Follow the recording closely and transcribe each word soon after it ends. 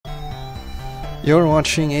You're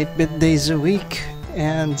watching 8-Bit Days a Week,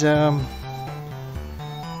 and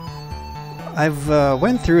I've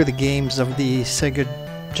went through the games of the Sega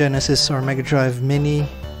Genesis or Mega Drive Mini,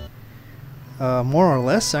 more or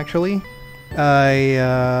less actually.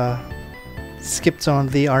 I skipped on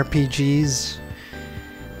the RPGs,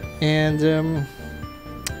 and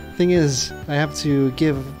thing is, I have to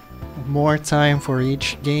give more time for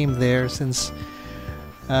each game there since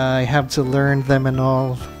I have to learn them and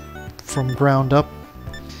all from ground up.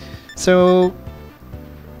 So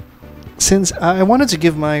since I wanted to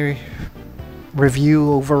give my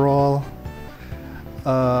review overall,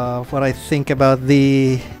 what I think about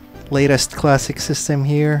the latest classic system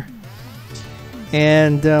here,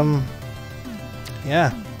 and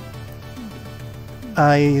yeah,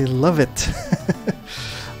 I love it.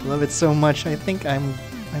 Love it so much. I think I'm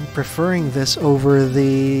preferring this over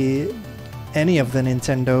any of the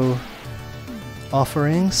Nintendo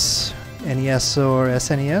offerings, NES or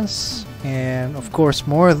SNES, and of course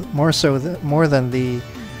more than the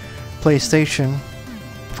PlayStation.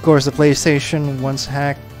 Of course, the PlayStation, once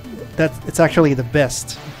hacked, it's actually the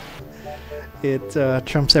best. It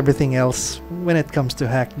trumps everything else when it comes to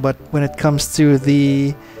hack. But when it comes to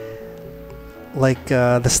the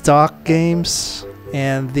stock games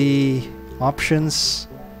and the options,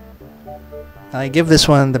 I give this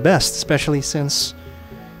one the best, especially since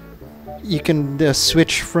you can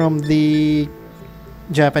switch from the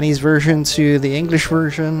Japanese version to the English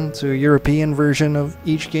version to European version of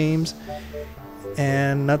each games,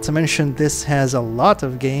 and not to mention this has a lot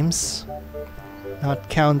of games, not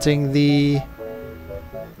counting the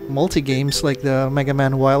multi-games like the Mega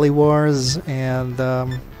Man Wily Wars and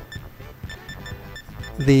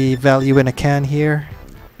the Value in a Can here.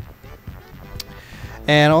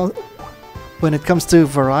 And when it comes to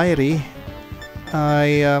variety,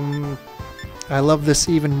 I love this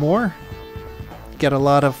even more. Get a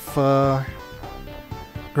lot of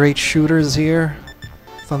great shooters here: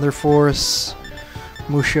 Thunder Force,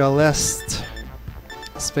 Musha Lest,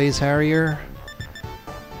 Space Harrier,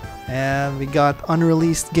 and we got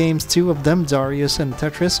unreleased games, 2 of them, Darius and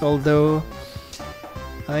Tetris. Although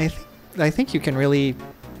I think you can really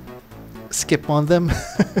skip on them.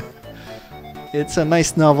 It's a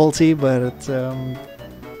nice novelty, but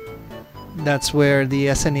that's where the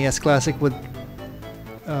SNES Classic would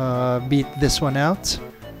beat this one out.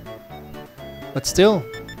 But still,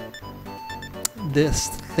 this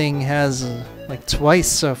thing has like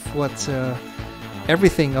twice of what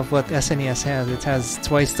everything of what SNES has. It has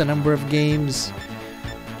twice the number of games,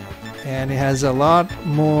 and it has a lot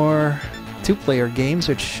more 2-player games,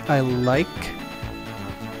 which I like.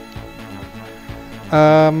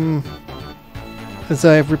 As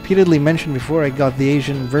I've repeatedly mentioned before, I got the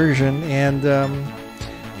Asian version, and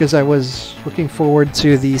because I was looking forward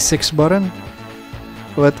to the 6 button,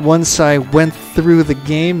 but once I went through the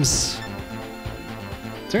games,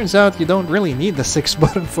 turns out you don't really need the 6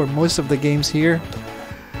 button for most of the games here.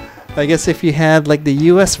 I guess if you had like the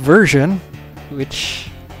US version, which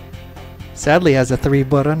sadly has a 3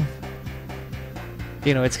 button,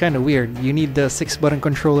 you know, it's kind of weird. You need the 6 button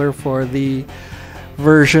controller for the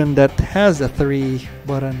version that has a 3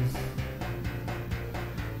 button.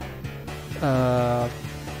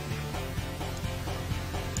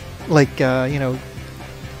 You know,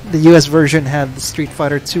 the US version had the Street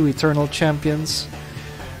Fighter 2 Eternal Champions.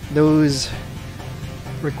 Those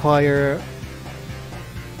require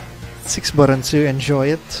 6 buttons to enjoy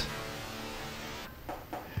it.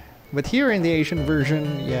 But here in the Asian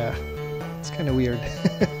version, yeah, it's kind of weird.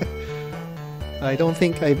 I don't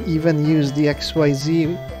think I've even used the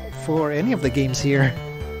XYZ for any of the games here.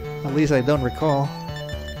 At least I don't recall.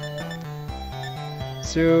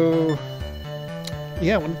 So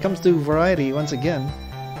yeah, when it comes to variety, once again,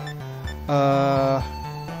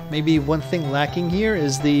 maybe one thing lacking here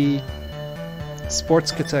is the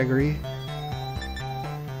sports category.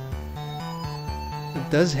 It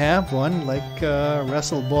does have one, like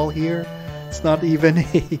wrestle ball here. It's not even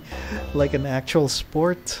like an actual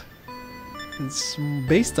sport. It's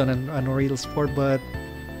based on an real sport, but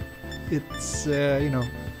it's you know,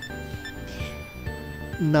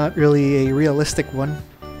 not really a realistic one.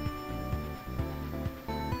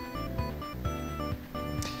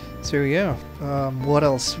 So yeah, what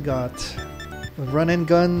else we got? Run and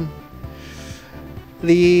gun.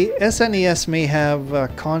 The SNES may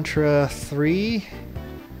have Contra 3,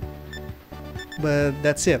 but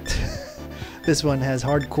that's it. This one has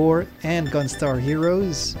Hardcore and Gunstar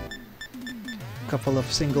Heroes. A couple of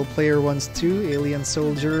single player ones too, Alien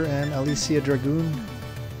Soldier and Alicia Dragoon.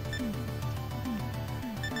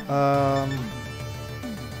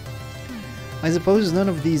 I suppose none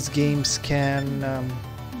of these games can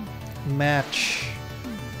match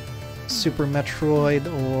Super Metroid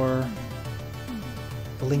or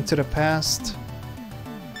A Link to the Past.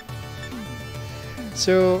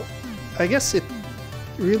 So I guess it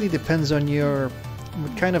really depends on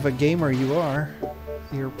what kind of a gamer you are,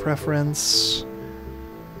 your preference.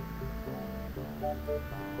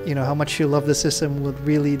 You know, how much you love the system would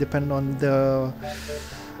really depend on the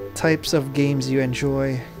types of games you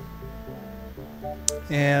enjoy.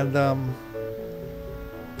 And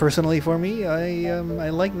personally for me, I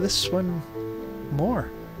like this one more.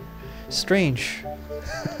 Strange.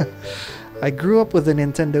 I grew up with a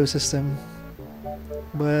Nintendo system,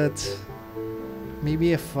 but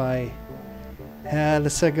maybe if I had a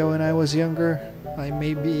Sega when I was younger, I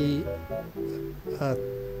may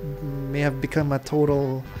have become a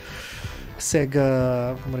total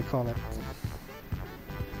Sega, what do you call it,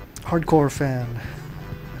 hardcore fan.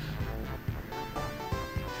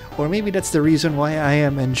 Or maybe that's the reason why I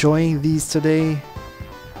am enjoying these today,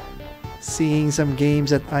 seeing some games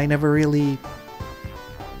that I never really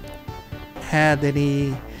had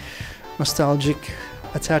any nostalgic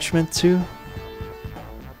attachment to.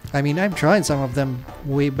 I mean, I've tried some of them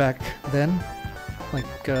way back then,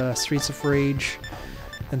 like Streets of Rage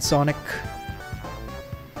and Sonic.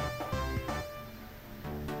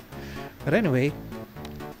 But anyway,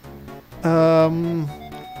 when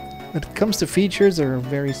it comes to features, they're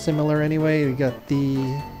very similar anyway. We got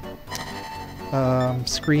the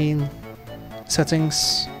screen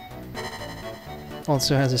settings.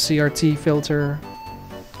 Also has a CRT filter.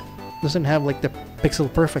 Doesn't have like the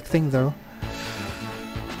pixel perfect thing though.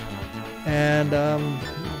 And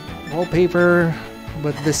wallpaper,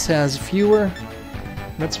 but this has fewer.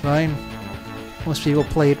 That's fine. Most people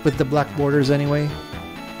play it with the black borders anyway.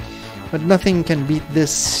 But nothing can beat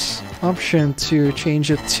this option to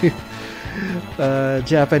change it to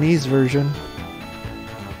Japanese version.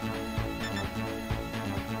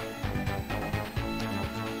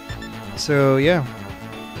 So yeah,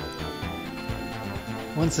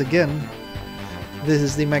 once again, this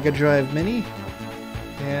is the Mega Drive Mini,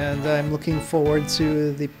 and I'm looking forward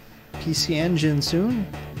to the PC Engine soon.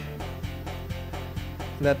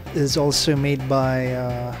 That is also made by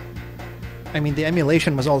I mean, the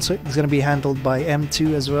emulation is going to be handled by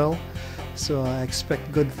M2 as well, so I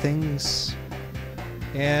expect good things.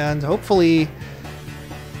 And hopefully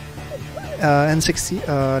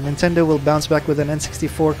Nintendo will bounce back with an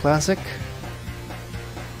N64 Classic,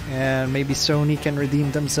 and maybe Sony can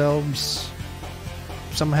redeem themselves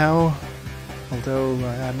somehow, although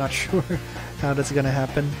I'm not sure how that's gonna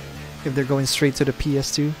happen if they're going straight to the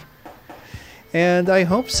PS2. And I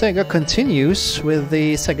hope Sega continues with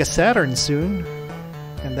the Sega Saturn soon,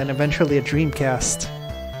 and then eventually a Dreamcast.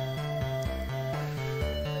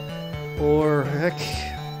 Or heck,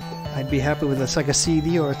 I'd be happy with a Sega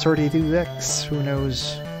CD or a 32X, who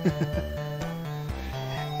knows.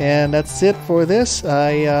 And that's it for this.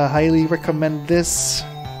 I highly recommend this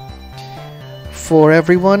for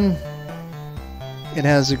everyone. It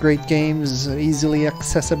has great games, easily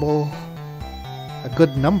accessible, a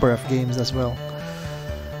good number of games as well.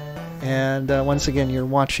 And once again, you're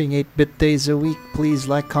watching 8-Bit Days a Week. Please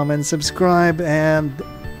like, comment, subscribe, and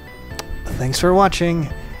thanks for watching.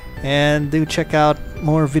 And do check out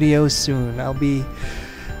more videos soon. I'll be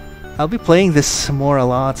playing this more a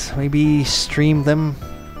lot. Maybe stream them,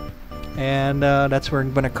 and that's where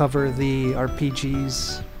I'm gonna cover the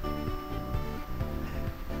RPGs.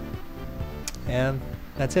 And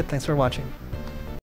that's it. Thanks for watching.